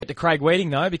to Craig Weeding,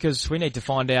 though, because we need to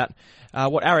find out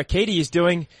what Arakiti is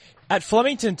doing at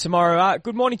Flemington tomorrow.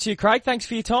 Good morning to you, Craig. Thanks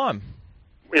for your time.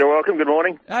 You're welcome. Good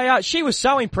morning. Hey, she was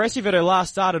so impressive at her last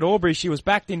start at Albury. She was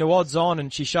backed into odds on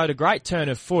and she showed a great turn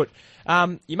of foot.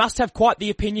 You must have quite the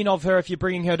opinion of her if you're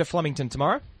bringing her to Flemington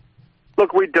tomorrow.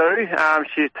 Look, we do.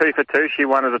 She's 2 for 2. She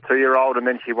won as a 2-year-old and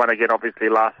then she won again, obviously,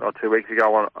 2 weeks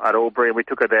ago at Albury. And we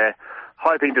took her there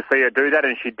hoping to see her do that,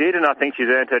 and she did. And I think she's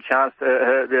earned her chance,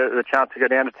 the chance to go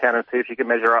down to town and see if she can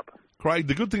measure up. Craig,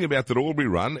 the good thing about that Albury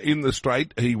run, in the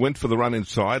straight, he went for the run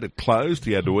inside. It closed.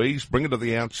 He had to ease, bring it to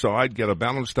the outside, get her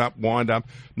balanced up, wind up.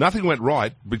 Nothing went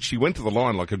right, but she went to the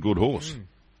line like a good horse.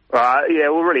 Yeah,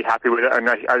 we're really happy with it. And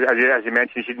as you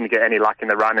mentioned, she didn't get any luck in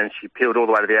the run, and she peeled all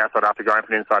the way to the outside after going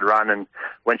for an inside run. And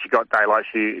when she got daylight,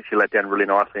 she let down really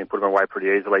nicely and put them away pretty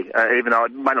easily. Even though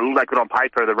it might not look that good on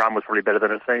paper, the run was probably better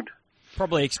than it seemed.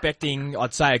 Probably expecting,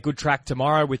 I'd say, a good track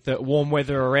tomorrow with the warm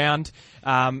weather around.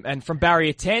 And from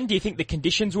barrier 10, do you think the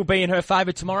conditions will be in her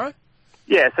favour tomorrow?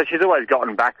 Yeah, so she's always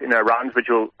gotten back in her runs, which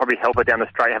will probably help her down the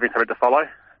straight, having something to follow.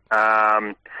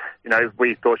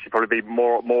 We thought she'd probably be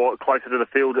more closer to the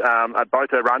field at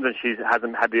both her runs, and she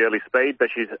hasn't had the early speed, but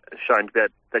she's shown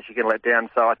that she can let down.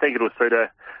 So I think it'll suit her,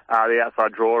 the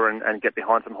outside draw, and get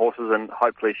behind some horses, and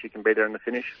hopefully she can be there in the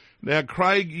finish. Now,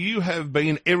 Craig, you have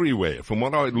been everywhere. From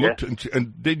what I looked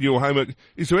and did your homework,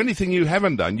 is there anything you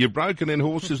haven't done? You've broken in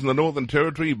horses in the Northern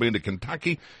Territory, you've been to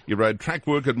Kentucky, you rode track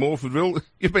work at Morfordville,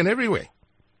 you've been everywhere.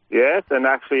 Yes, and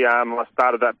actually I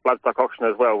started that Bloodstock auction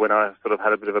as well when I sort of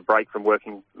had a bit of a break from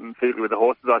working physically with the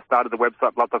horses. I started the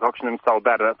website Bloodstock Auction and sold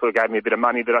that, and that sort of gave me a bit of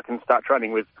money that I can start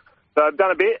training with. So I've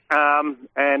done a bit,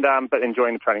 but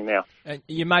enjoying the training now.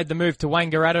 You made the move to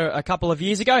Wangaratta a couple of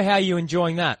years ago. How are you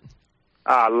enjoying that?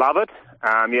 I love it.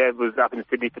 It was up in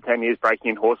Sydney for 10 years,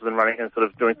 breaking in horses and running and sort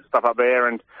of doing some stuff up there,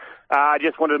 and I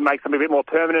just wanted to make something a bit more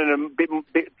permanent and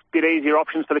a bit easier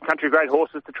options for the country grade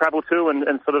horses to travel to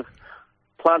and sort of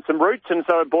plant some roots. And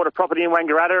so I bought a property in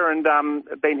Wangaratta and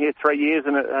been here 3 years,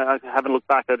 and I haven't looked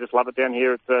back. I just love it down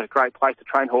here. It's a great place to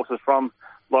train horses from.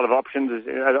 A lot of options.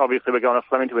 Obviously, we're going to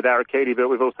Flemington with Arakiti, but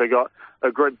we've also got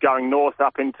a group going north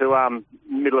up into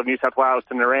middle of New South Wales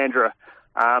to Narrandera.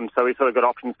 So we've sort of got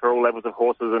options for all levels of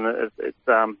horses, and it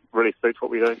really suits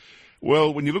what we do.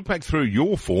 Well, when you look back through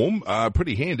your form,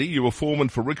 pretty handy. You were foreman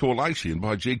for Rick Orlacey, and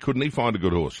by gee, couldn't he find a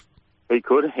good horse? He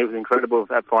could. He was incredible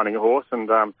at finding a horse,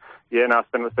 and I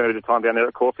spent a bit of time down there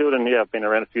at Caulfield, and I've been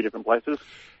around a few different places.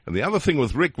 And the other thing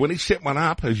with Rick, when he set one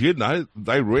up, as you'd know,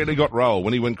 they really got roll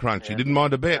when he went crunch. He didn't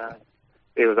mind a bit.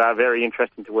 It was very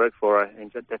interesting to work for. I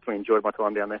definitely enjoyed my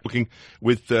time down there. Looking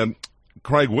with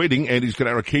Craig Weeding, and he's got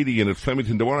Arakiti in at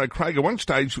Flemington tomorrow. Craig, at one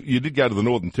stage, you did go to the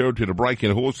Northern Territory to break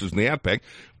in horses in the outback.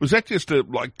 Was that just to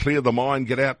clear the mind,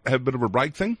 get out, have a bit of a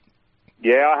break thing?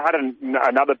 Yeah, I had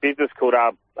another business called,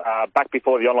 back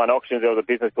before the online auctions, there was a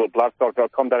business called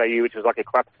bloodstock.com.au, which was like a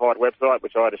classified website,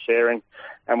 which I had a share in.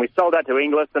 And we sold that to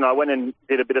Inglis, and I went and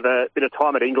did a bit of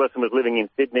time at Inglis and was living in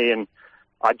Sydney, and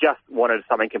I just wanted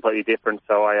something completely different.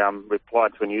 So I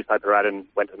replied to a newspaper ad and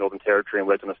went to Northern Territory and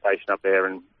worked on a station up there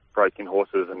and broke in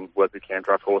horses and worked with cam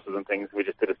draft horses and things. We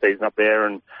just did a season up there,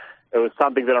 and it was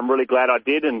something that I'm really glad I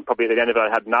did, and probably at the end of it I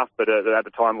had enough, but at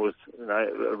the time it was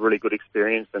a really good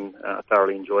experience, and I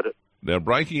thoroughly enjoyed it. Now,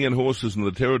 breaking in horses in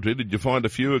the Territory, did you find a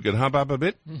few who could hump up a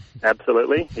bit?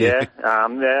 Absolutely, yeah.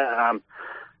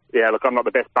 Look, I'm not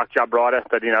the best buck jump rider,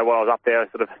 but, while I was up there, I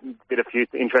sort of did a few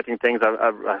interesting things.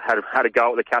 I had a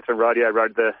go at the Catherine Rodeo,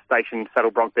 rode the station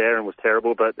saddle bronc there and was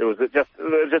terrible, but it was just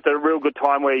a real good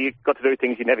time where you got to do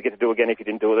things you never get to do again if you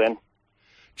didn't do it then.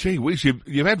 Gee whiz,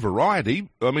 you've had variety.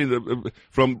 I mean,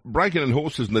 from breaking in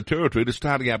horses in the Territory to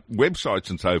starting up websites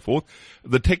and so forth,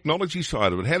 the technology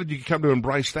side of it, how did you come to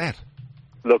embrace that?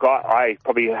 Look, I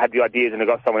probably had the ideas and I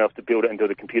got someone else to build it and do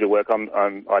the computer work.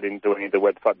 I didn't do any of the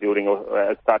website building or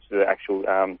as such, the actual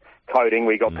coding.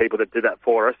 We got people that did that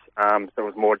for us. So it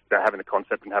was more about having a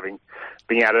concept and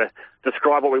being able to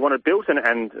describe what we wanted built,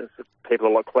 and people a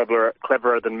lot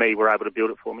cleverer than me were able to build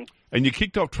it for me. And you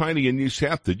kicked off training in New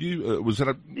South, did you? Was that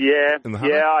in the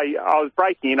Hunter? I was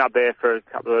breaking in up there for a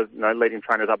couple of leading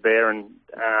trainers up there, and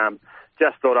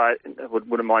just thought I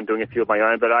wouldn't mind doing a few of my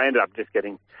own, but I ended up just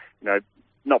getting,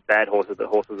 not bad horses, but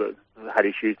horses that had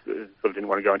issues, sort of didn't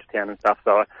want to go into town and stuff.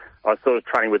 So I was sort of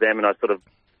training with them, and I sort of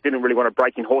didn't really want to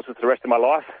break in horses for the rest of my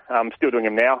life. I'm still doing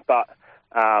them now, but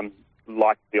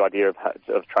liked the idea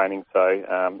of training. So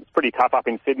it's pretty tough up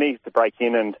in Sydney to break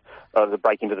in, and the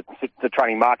break into the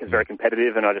training market is very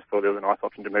competitive, and I just thought it was a nice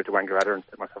option to move to Wangaratta and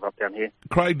set myself up down here.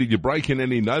 Craig, did you break in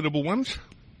any notable ones?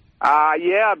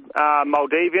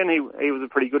 Maldivian, he was a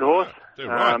pretty good horse.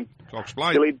 Cox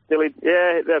Plate.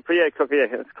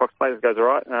 Cox Plate goes all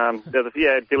right.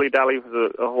 Dilly Dally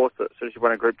was a horse that she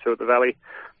won a Group 2 at the Valley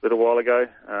a little while ago.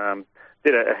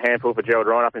 Did a handful for Gerald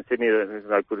Ryan up in Sydney. There's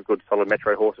no good solid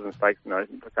metro horses and stakes. I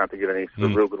can't think of any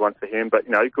sort of real good ones for him, but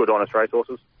good honest race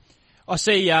horses. I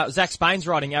see Zach Spain's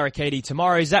riding Arakiti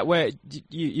tomorrow. Is that where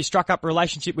you struck up a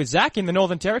relationship with Zach in the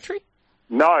Northern Territory?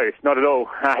 No, not at all.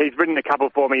 He's ridden a couple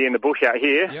for me in the bush out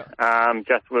here.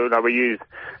 Yep. We use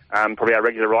probably our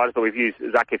regular riders, but we've used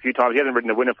Zach a few times. He hasn't ridden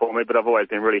a winner for me, but I've always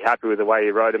been really happy with the way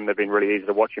he rode him. They've been really easy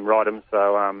to watch him ride them. So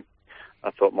I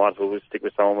thought might as well stick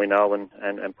with someone we know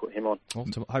and put him on. Well,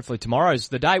 hopefully tomorrow's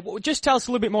the day. Well, just tell us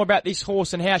a little bit more about this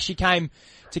horse and how she came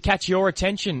to catch your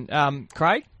attention,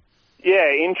 Craig.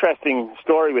 Yeah, interesting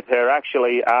story with her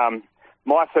actually.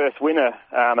 My first winner,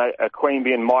 a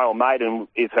Queanbeyan Mile Maiden,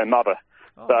 is her mother.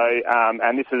 Oh. So,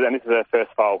 and this is her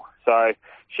first foal. So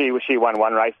she won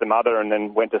one race, the mother, and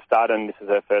then went to stud, and this is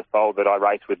her first foal that I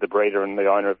raced with the breeder and the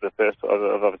owner of the first,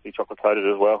 of obviously Chocolate Coated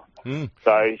as well. Mm.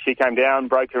 So she came down,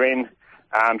 broke her in,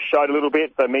 showed a little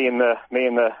bit. So me and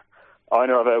the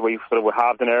owner of her, we sort of were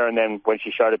halved in her, and then when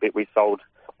she showed a bit, we sold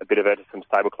a bit of her to some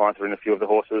stable clients who were in a few of the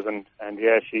horses, and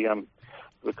she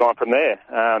was gone from there.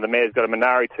 The mare's got a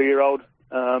Minari 2-year-old,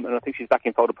 and I think she's back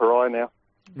in foal to Pariah now.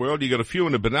 Well, you got a few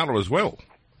in the Benalla as well.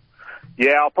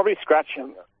 Yeah, I'll probably scratch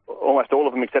almost all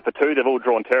of them except for two. They've all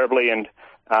drawn terribly, and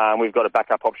we've got a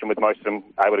backup option with most of them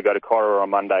able to go to Cora on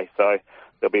Monday. So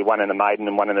there'll be one in the maiden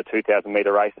and one in the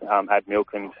 2,000-metre race. Ad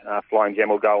Milk and Flying Gem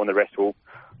will go, and the rest will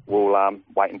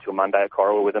wait until Monday at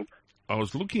Cora with them. I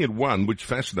was looking at one which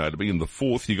fascinated me in the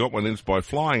fourth. You got one in by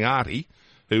Flying Artie,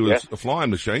 who is a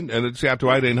flying machine, and it's out to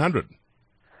 1,800.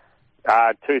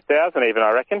 2,000 even,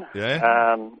 I reckon.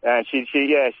 Yeah. And she's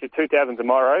 2,000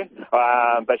 tomorrow.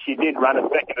 But she did run a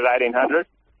second at 1,800,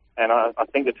 and I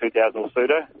think the 2,000 will suit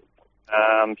her.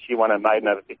 She won a maiden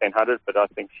over 1,500, but I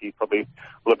think she probably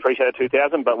will appreciate a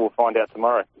 2,000, but we'll find out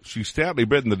tomorrow. She's stoutly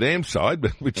bred in the dam side,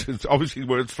 which is obviously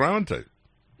where it's thrown to.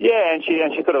 Yeah, and she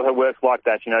sort of works like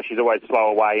that. She's always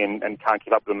slow away and can't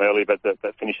keep up with them early, but that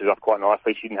finishes off quite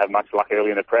nicely. She didn't have much luck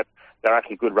early in the prep. They're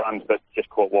actually good runs, but just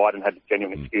caught wide and had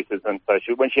genuine excuses. And so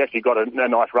when she actually got a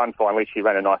nice run finally, she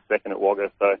ran a nice second at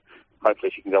Wagga. So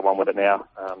hopefully she can go on with it now,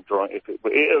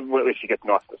 if she gets a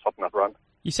nice, soft enough run.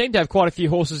 You seem to have quite a few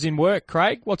horses in work,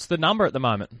 Craig. What's the number at the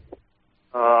moment?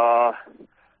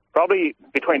 Probably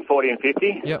between 40 and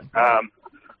 50. Yep.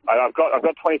 I've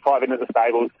got 25 into the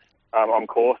stables. On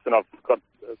course, and I've got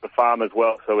the farm as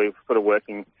well, so we're still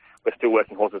working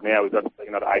horses now. We've got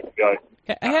another 8 to go,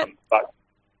 but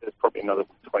there's probably another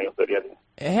 20 or 30 others.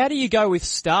 How do you go with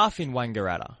staff in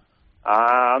Wangaratta?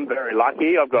 I'm very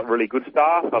lucky. I've got really good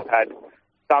staff. I've had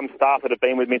some staff that have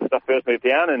been with me since I first moved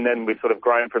down, and then we've sort of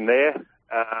grown from there.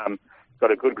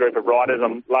 Got a good group of riders.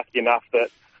 I'm lucky enough that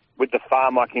with the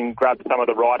farm, I can grab some of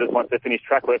the riders once they finish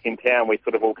track work in town. We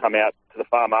sort of all come out to the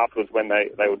farm afterwards when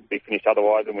they would be finished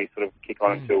otherwise, and we sort of kick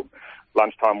on until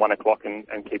lunchtime, 1 o'clock, and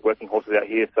keep working horses out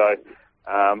here. So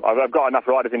I've got enough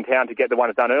riders in town to get the one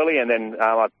that's done early, and then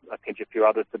I pinch a few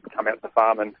others to come out to the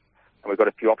farm, and we've got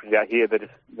a few options out here. That is,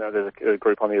 there's a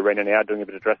group on the arena now doing a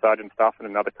bit of dressage and stuff, and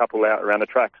another couple out around the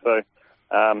track. So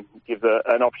gives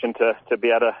an option to be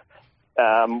able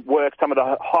to work some of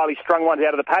the highly strung ones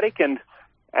out of the paddock, and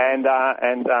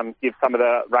give some of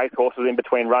the race horses in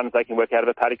between runs, they can work out of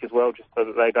the paddock as well, just so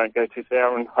that they don't go too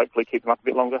sour, and hopefully keep them up a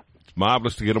bit longer. It's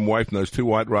marvellous to get them away from those two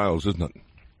white rails, isn't it?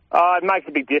 It makes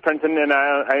a big difference, and then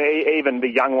even the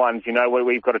young ones, where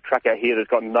we've got a track out here that's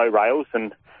got no rails,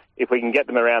 and if we can get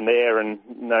them around there and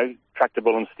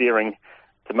tractable and steering,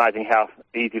 it's amazing how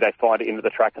easy they find it into the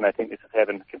track, and they think this is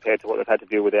heaven compared to what they've had to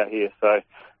deal with out here. So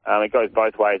it goes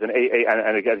both ways, and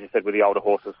as you said, with the older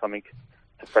horses, something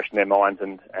to freshen their minds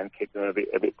and keep them a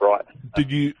bit bright.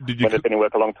 Did you when they've been in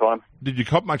work a long time? Did you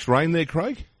cop much rain there,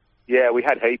 Craig? Yeah, we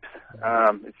had heaps.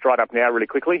 It's dried up now really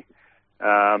quickly.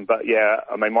 But yeah,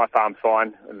 I mean, my farm's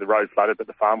fine. The road flooded, but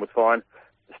the farm was fine.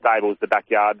 The stables, the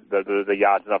backyard, the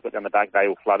yards that I've got down the back, they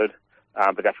all flooded.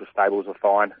 But the actual stables were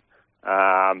fine.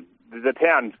 The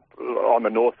town on the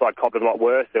north side copped a lot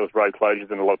worse. There was road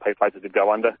closures and a lot of places did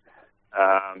go under.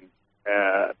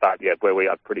 But yeah, where we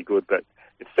are pretty good, but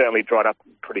it's certainly dried up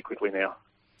pretty quickly now.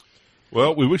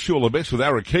 Well, we wish you all the best with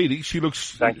Arakiti. She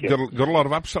looks got a lot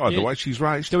of upside the way she's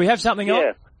raced. Do we have something on?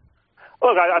 Yeah.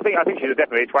 Look, I think she's a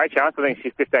definitely each way chance. I think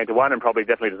she's 15 to 1 and probably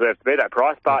definitely deserves to be that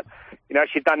price. But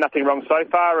she's done nothing wrong so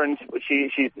far, and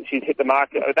she's hit the mark.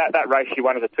 That race she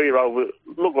won as a 2-year-old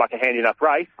looked like a handy enough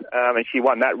race, and she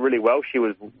won that really well. She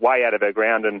was way out of her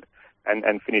ground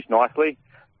and finished nicely.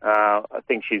 I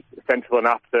think she's sensible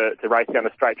enough to race down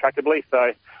the straight tractably.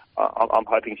 So I'm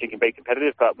hoping she can be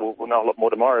competitive, but we'll know a lot more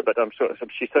tomorrow. But I'm sure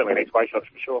she certainly needs weight shots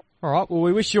for sure. All right. Well,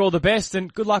 we wish you all the best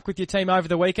and good luck with your team over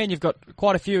the weekend. You've got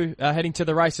quite a few heading to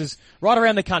the races right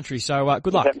around the country. So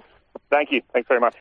good luck. Thank you. Thanks very much.